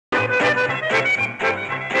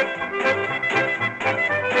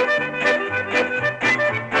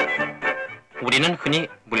우리는 흔히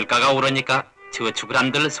물가가 오르니까 저축을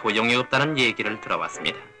한들 소용이 없다는 얘기를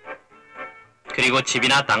들어왔습니다. 그리고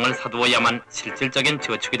집이나 땅을 사두어야만 실질적인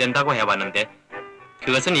저축이 된다고 해왔는데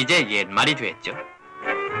그것은 이제 옛말이 됐죠.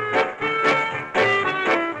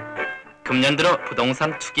 금년 들어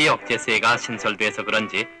부동산 투기 억제세가 신설돼서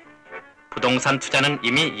그런지 부동산 투자는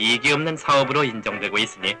이미 이익이 없는 사업으로 인정되고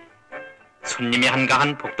있으니 손님이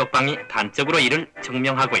한가한 복덕방이 단적으로 이를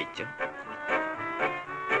증명하고 있죠.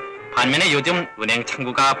 반면에 요즘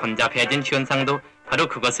은행창구가 번잡해진 현상도 바로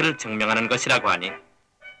그것을 증명하는 것이라고 하니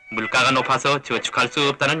물가가 높아서 저축할 수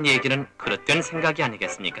없다는 얘기는 그릇된 생각이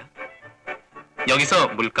아니겠습니까? 여기서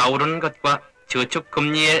물가 오르는 것과 저축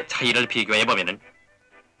금리의 차이를 비교해보면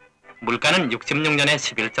물가는 66년에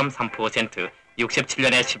 11.3%,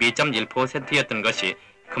 67년에 12.1%였던 것이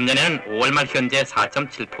금년에는 5월 말 현재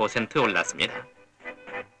 4.7% 올랐습니다.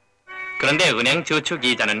 그런데 은행 저축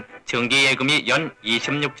이자는 정기예금이 연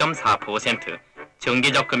 26.4%,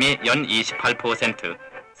 정기적금이 연 28%,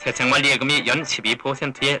 새생활예금이 연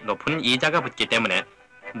 12%의 높은 이자가 붙기 때문에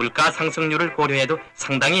물가 상승률을 고려해도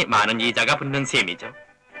상당히 많은 이자가 붙는 셈이죠.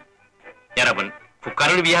 여러분,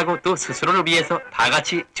 국가를 위하고 또 스스로를 위해서 다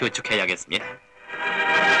같이 저축해야겠습니다.